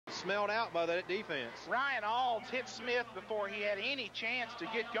smelled out by that defense. Ryan Alds hit Smith before he had any chance to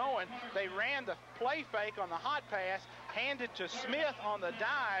get going. They ran the play fake on the hot pass, handed to Smith on the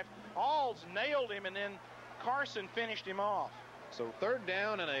dive. Alds nailed him, and then Carson finished him off. So 3rd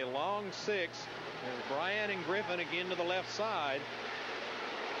down and a long 6. There's Bryant and Griffin again to the left side.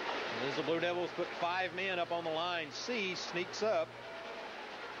 And as the Blue Devils put 5 men up on the line, C sneaks up.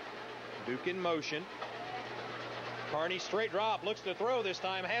 Duke in motion. Carney straight drop, looks to throw this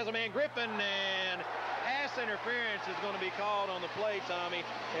time, has a man, Griffin, and pass interference is going to be called on the play, Tommy,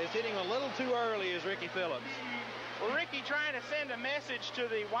 as hitting a little too early is Ricky Phillips. Well, Ricky trying to send a message to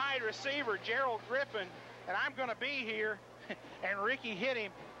the wide receiver, Gerald Griffin, and I'm going to be here, and Ricky hit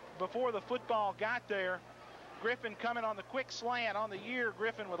him before the football got there. Griffin coming on the quick slant. On the year,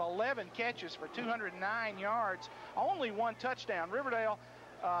 Griffin with 11 catches for 209 yards, only 1 touchdown. Riverdale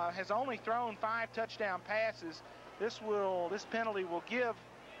has only thrown 5 touchdown passes. This penalty will give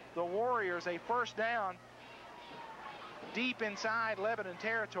the Warriors a 1st down deep inside Lebanon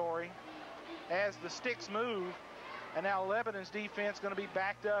territory as the sticks move. And now Lebanon's defense going to be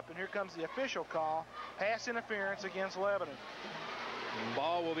backed up, and here comes the official call. Pass interference against Lebanon. The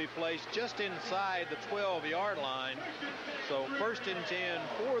ball will be placed just inside the 12-yard line. So 1st and 10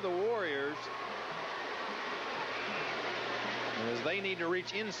 for the Warriors, as they need to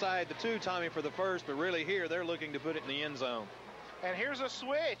reach inside the 2, Tommy, for the first, but really here they're looking to put it in the end zone. And here's a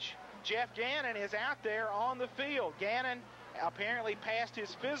switch. Jeff Gannon is out there on the field. Gannon apparently passed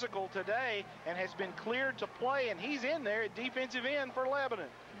his physical today and has been cleared to play, and he's in there at defensive end for Lebanon.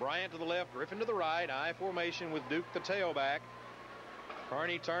 Bryant to the left, Griffin to the right, I formation with Duke the tailback.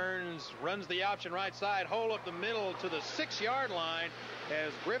 Carney turns, runs the option right side, hole up the middle to the 6-yard line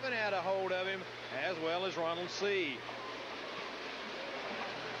as Griffin had a hold of him, as well as Ronald C.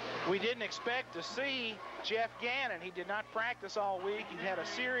 We didn't expect to see Jeff Gannon. He did not practice all week. He had a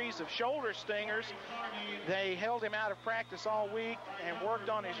series of shoulder stingers. They held him out of practice all week and worked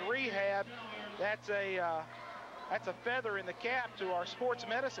on his rehab. That's a feather in the cap to our sports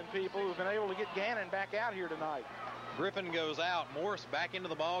medicine people who've been able to get Gannon back out here tonight. Griffin goes out. Morse back into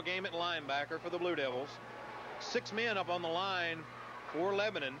the ball game at linebacker for the Blue Devils. 6 men up on the line for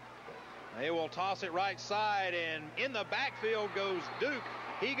Lebanon. They will toss it right side, and in the backfield goes Duke.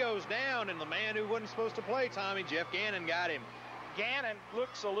 He goes down, and the man who wasn't supposed to play, Tommy, Jeff Gannon, got him. Gannon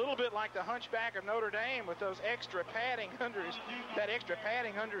looks a little bit like the hunchback of Notre Dame with those extra padding under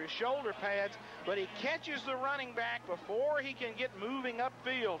his shoulder pads, but he catches the running back before he can get moving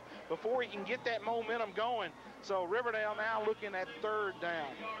upfield, before he can get that momentum going. So Riverdale now looking at 3rd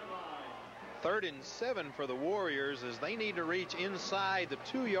down. 3rd and 7 for the Warriors as they need to reach inside the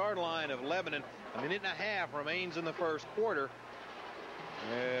 2-yard line of Lebanon. A minute and a half remains in the first quarter.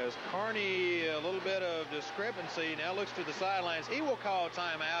 As Carney, a little bit of discrepancy, now looks to the sidelines. He will call a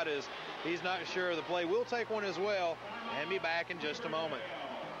timeout as he's not sure of the play. We'll take one as well and be back in just a moment.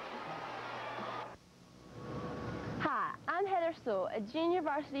 Hi, I'm Heather Sewell, a junior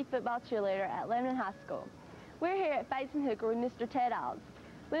varsity football cheerleader at Lebanon High School. We're here at Fates and Hooker with Mr. Ted Alds.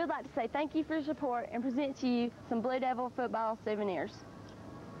 We would like to say thank you for your support and present to you some Blue Devil football souvenirs.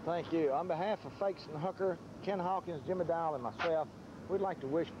 Thank you. On behalf of Fates and Hooker, Ken Hawkins, Jimmy Dial, and myself, we'd like to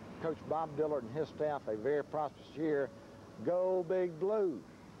wish Coach Bob Dillard and his staff a very prosperous year. Go Big Blue!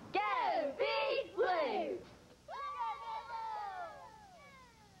 Go Big Blue!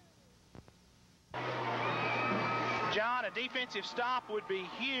 John, a defensive stop would be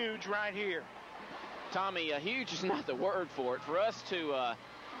huge right here. Tommy, huge is not the word for it. For us to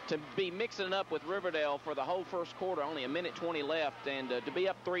be mixing it up with Riverdale for the whole first quarter, only 1:20 left, and to be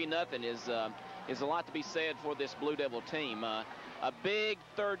up 3-0 is a lot to be said for this Blue Devil team. A big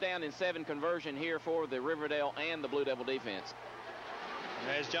 3rd down and 7 conversion here for the Riverdale and the Blue Devil defense.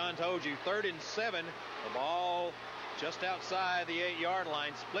 As John told you, 3rd and 7, the ball just outside the 8-yard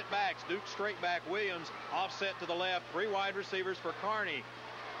line. Split backs, Duke straight back, Williams offset to the left, 3 wide receivers for Carney.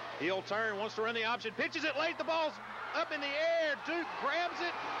 He'll turn, wants to run the option, pitches it late, the ball's up in the air. Duke grabs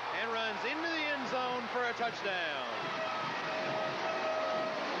it and runs into the end zone for a touchdown.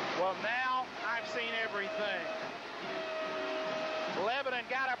 Well, now I've seen everything. Lebanon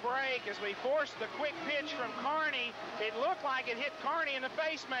got a break as we forced the quick pitch from Carney. It looked like it hit Carney in the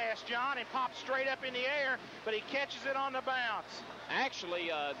face mask, John, and popped straight up in the air, but he catches it on the bounce. Actually,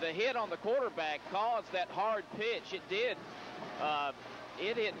 the hit on the quarterback caused that hard pitch. It did.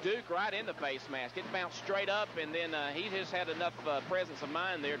 It hit Duke right in the face mask. It bounced straight up, and then he just had enough presence of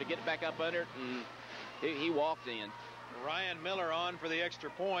mind there to get it back up under it, and he walked in. Ryan Miller on for the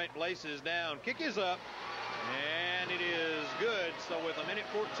extra point. Blaze is down. Kick is up, and it is good. So with a minute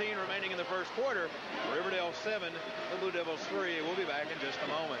 14 remaining in the first quarter, Riverdale 7, the Blue Devils 3. We'll be back in just a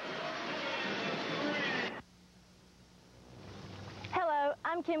moment. Hello,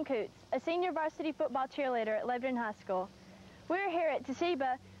 I'm Kim Coots, a senior varsity football cheerleader at Lebanon High School. We're here at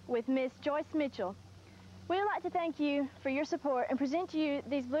Toshiba with Miss Joyce Mitchell. We would like to thank you for your support and present to you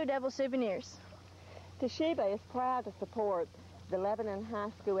these Blue Devil souvenirs. Toshiba is proud to support the Lebanon High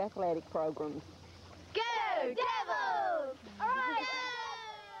School athletic programs. Go Devils! All right!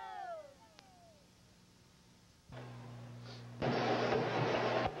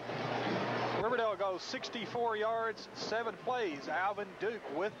 Riverdale goes 64 yards, 7 plays. Alvin Duke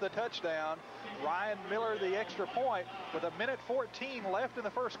with the touchdown. Ryan Miller the extra point. With a minute 14 left in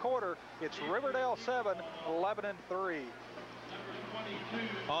the first quarter, it's Riverdale 7, Lebanon 3.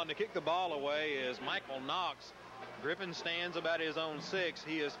 On to kick the ball away is Michael Knox. Griffin stands about his own 6.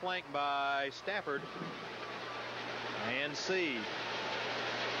 He is flanked by Stafford and C.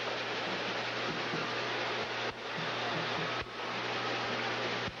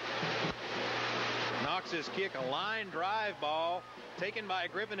 Knox's kick, a line drive ball taken by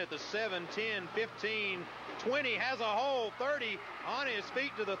Griffin at the 7, 10, 15, 20, has a hole, 30, on his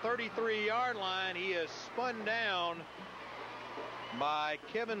feet to the 33-yard line. He is spun down by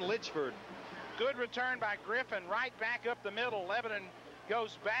Kevin Litchford. Good return by Griffin, right back up the middle. Lebanon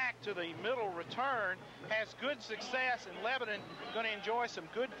goes back to the middle return, has good success, and Lebanon going to enjoy some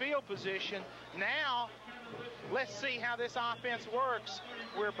good field position. Now, let's see how this offense works.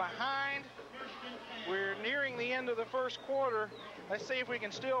 We're behind. We're nearing the end of the first quarter. Let's see if we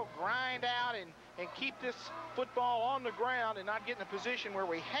can still grind out and keep this football on the ground and not get in a position where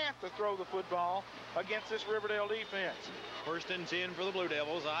we have to throw the football against this Riverdale defense. First and 10 for the Blue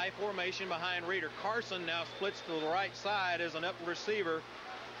Devils. I formation behind Reeder. Carson now splits to the right side as an up receiver.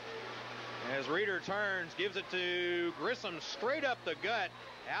 As Reeder turns, gives it to Grissom straight up the gut,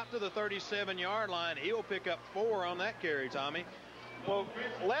 out to the 37-yard line. He'll pick up 4 on that carry, Tommy. Well,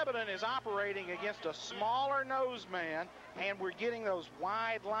 Lebanon is operating against a smaller nose man, and we're getting those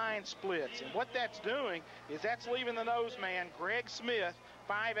wide line splits. And what that's doing is that's leaving the nose man, Greg Smith,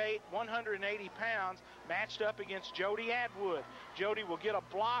 5'8", 180 pounds, matched up against Jody Atwood. Jody will get a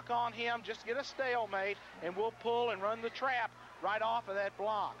block on him, just get a stalemate, and we'll pull and run the trap right off of that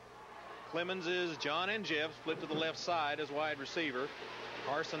block. Clemens is John and Jeff, split to the left side as wide receiver.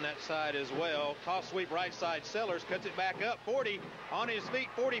 Carson that side as well. Toss sweep right side. Sellers cuts it back up. 40 on his feet.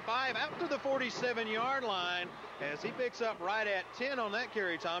 45 out to the 47-yard line as he picks up right at 10 on that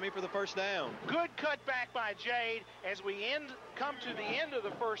carry, Tommy, for the first down. Good cutback by Jade as we come to the end of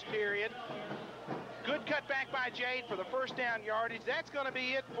the first period. Good cutback by Jade for the first down yardage. That's going to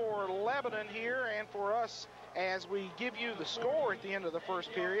be it for Lebanon here and for us as we give you the score at the end of the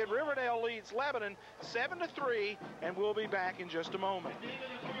first period. Riverdale leads Lebanon 7-3, and we'll be back in just a moment.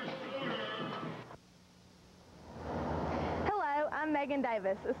 Hello, I'm Megan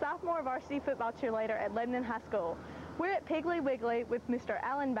Davis, a sophomore varsity football cheerleader at Lebanon High School. We're at Piggly Wiggly with Mr.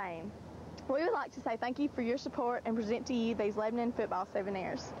 Alan Bain. We would like to say thank you for your support and present to you these Lebanon football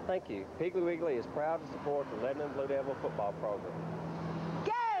souvenirs. Thank you. Piggly Wiggly is proud to support the Lebanon Blue Devil football program.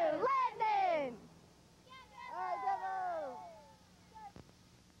 Go Lebanon!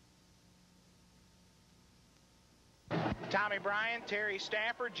 Tommy Bryan, Terry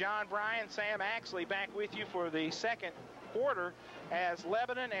Stafford, John Bryan, Sam Axley back with you for the second quarter as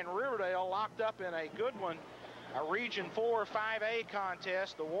Lebanon and Riverdale locked up in a good one. A Region 4 5A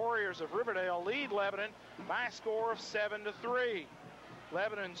contest. The Warriors of Riverdale lead Lebanon by a score of 7-3.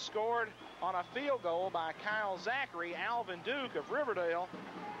 Lebanon scored on a field goal by Kyle Zachary. Alvin Duke of Riverdale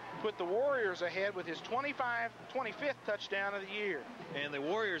put the Warriors ahead with his 25th touchdown of the year. And the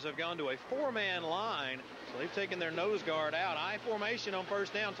Warriors have gone to a 4-man line, so they've taken their nose guard out. I formation on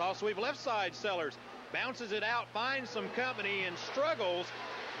first down. Toss sweep left side. Sellers bounces it out, finds some company, and struggles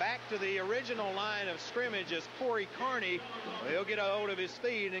back to the original line of scrimmage as Corey Carney. He'll get a hold of his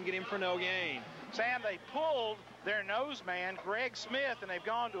feet and get him for no gain. Sam, they pulled their nose man, Greg Smith, and they've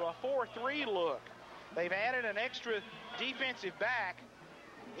gone to a 4-3 look. They've added an extra defensive back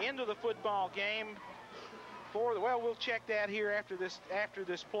into the football game. We'll check that here after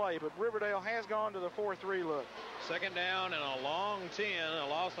this play, but Riverdale has gone to the 4-3 look. Second down and a long 10, a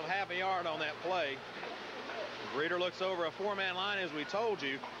loss of half a yard on that play. Reeder looks over a 4-man line, as we told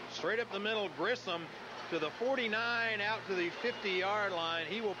you. Straight up the middle, Grissom to the 49, out to the 50-yard line.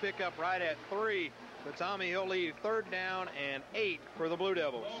 He will pick up right at 3. But Tommy, he'll leave third down and 8 for the Blue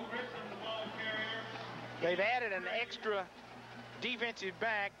Devils. They've added an extra defensive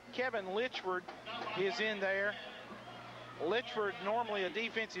back. Kevin Litchford is in there. Litchford, normally a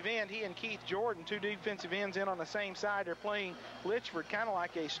defensive end. He and Keith Jordan, two defensive ends in on the same side. They're playing Litchford kind of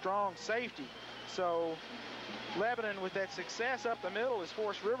like a strong safety. So Lebanon, with that success up the middle, has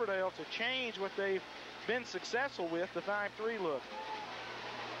forced Riverdale to change what they've been successful with, the 5-3 look.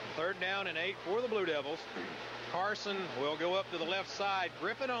 3rd down and 8 for the Blue Devils. Carson will go up to the left side.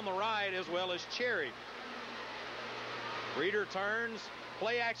 Griffin on the right, as well as Cherry. Reeder turns,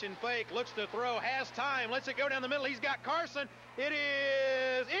 play action fake, looks to throw, has time, lets it go down the middle. He's got Carson. It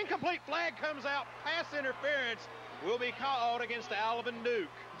is incomplete. Flag comes out. Pass interference will be called against Alvin Duke.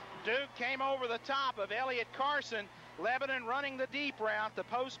 Duke came over the top of Elliott Carson. Lebanon running the deep route, the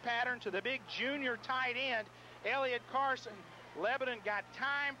post pattern to the big junior tight end, Elliott Carson. Lebanon got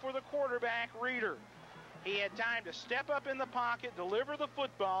time for the quarterback, Reeder. He had time to step up in the pocket, deliver the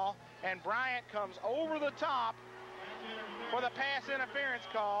football, and Bryant comes over the top for the pass interference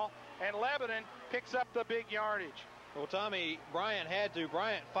call, and Lebanon picks up the big yardage. Well, Tommy, Bryant had to.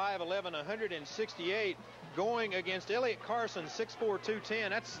 Bryant 5'11", 168, going against Elliott Carson, 6'4", 210.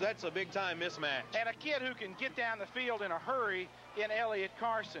 That's a big-time mismatch. And a kid who can get down the field in a hurry in Elliott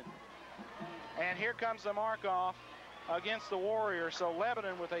Carson. And here comes the mark-off against the Warriors. So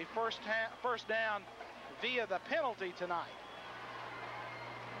Lebanon with a first down via the penalty tonight.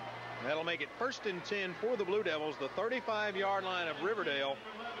 That'll make it 1st and 10 for the Blue Devils, the 35-yard line of Riverdale,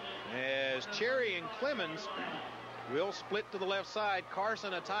 as Cherry and Clemens will split to the left side.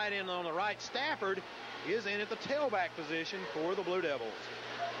 Carson, a tight end on the right. Stafford is in at the tailback position for the Blue Devils.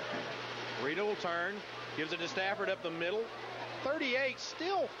 Reeder will turn, gives it to Stafford up the middle. 38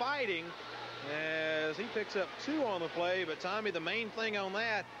 still fighting as he picks up 2 on the play. But, Tommy, the main thing on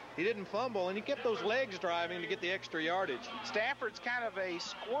that, he didn't fumble, and he kept those legs driving to get the extra yardage. Stafford's kind of a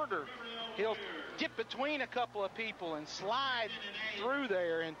squirter. He'll get between a couple of people and slide through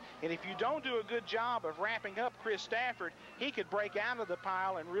there. And if you don't do a good job of wrapping up Chris Stafford, he could break out of the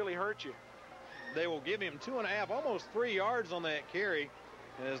pile and really hurt you. They will give him 2.5, almost 3 yards on that carry,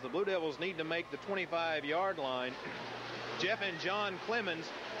 as the Blue Devils need to make the 25-yard line. Jeff and John Clemens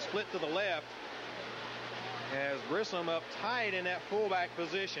split to the left, as Grissom up tight in that fullback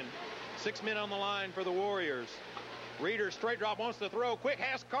position. 6 men on the line for the Warriors. Reeder straight drop, wants to throw quick,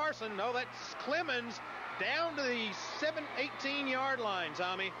 has Carson. No, that's Clemens down to the 18-yard line,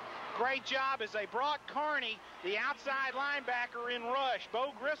 Tommy. Great job as they brought Carney, the outside linebacker, in rush.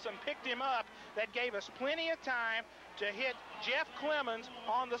 Bo Grissom picked him up. That gave us plenty of time to hit Jeff Clemens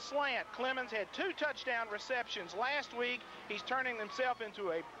on the slant. Clemens had 2 touchdown receptions last week. He's turning himself into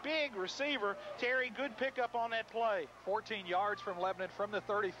a big receiver. Terry, good pickup on that play. 14 yards from Lebanon from the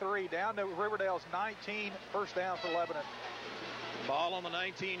 33 down to Riverdale's 19. First down for Lebanon. Ball on the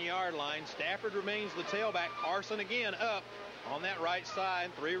 19-yard line. Stafford remains the tailback. Carson again up on that right side.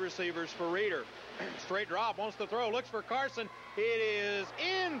 3 receivers for Reeder. Straight drop, wants to throw, looks for Carson. It is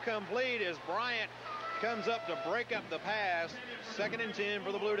incomplete as Bryant comes up to break up the pass. 2nd and 10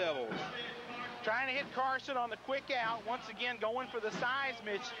 for the Blue Devils. Trying to hit Carson on the quick out. Once again going for the size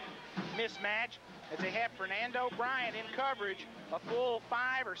mismatch as they have Fernando Bryant in coverage. A full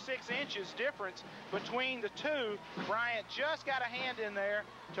 5 or 6 inches difference between the two. Bryant just got a hand in there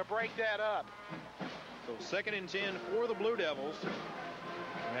to break that up. So 2nd and 10 for the Blue Devils,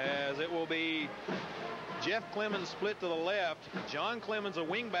 as it will be Jeff Clemens split to the left. John Clemens, a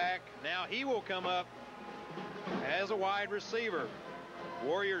wingback. Now he will come up as a wide receiver.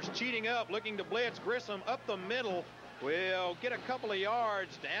 Warriors cheating up, looking to blitz. Grissom up the middle will get a couple of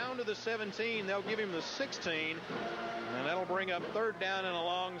yards down to the 17. They'll give him the 16, and that'll bring up 3rd down and a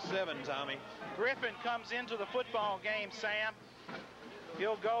long 7, Tommy. Griffin comes into the football game, Sam.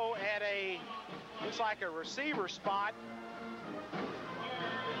 He'll go at looks like a receiver spot.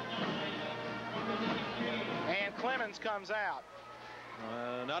 And Clemens comes out.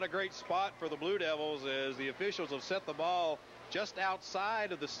 Not a great spot for the Blue Devils, as the officials have set the ball just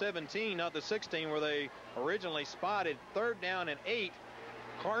outside of the 17, not the 16, where they originally spotted. 3rd down and 8.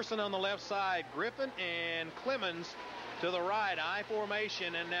 Carson on the left side, Griffin and Clemens to the right, I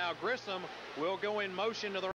formation, and now Grissom will go in motion to the